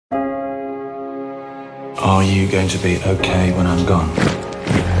Are you going to be okay when I'm gone?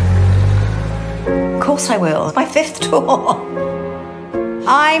 Of course I will. It's my 5th tour.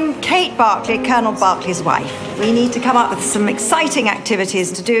 I'm Kate Barclay, Colonel Barclay's wife. We need to come up with some exciting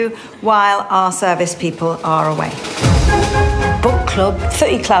activities to do while our service people are away. Book club.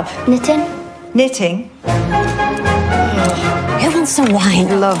 Footy club. Knitting. Knitting. Who wants some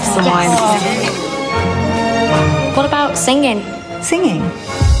wine? Love some wine. What about singing? Singing.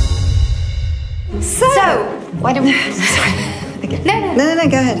 So why don't we... Sorry. Okay. No,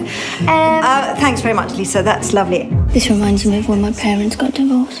 go ahead. Thanks very much, Lisa. That's lovely. This reminds me of when my parents got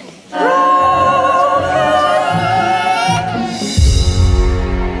divorced.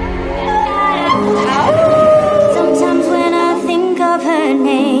 Sometimes when I think of her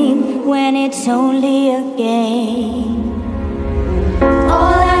name, when it's only a game,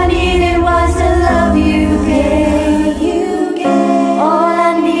 all I needed was to love you, all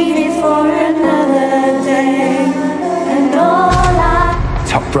I needed for another day, and all I...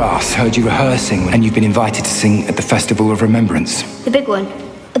 Top Brass heard you rehearsing, and you've been invited to sing at the Festival of Remembrance. The big one,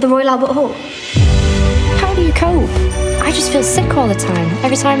 at the Royal Albert Hall. How do you cope? I just feel sick all the time.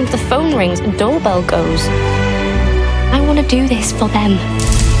 Every time the phone rings, a doorbell goes. I want to do this for them.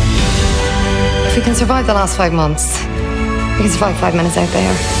 If we can survive the last 5 months, we can survive 5 minutes out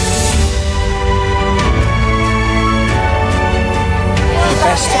there. The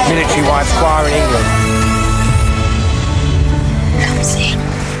best military wives choir in England.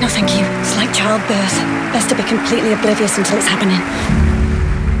 No, thank you. It's like childbirth. Best to be completely oblivious until it's happening.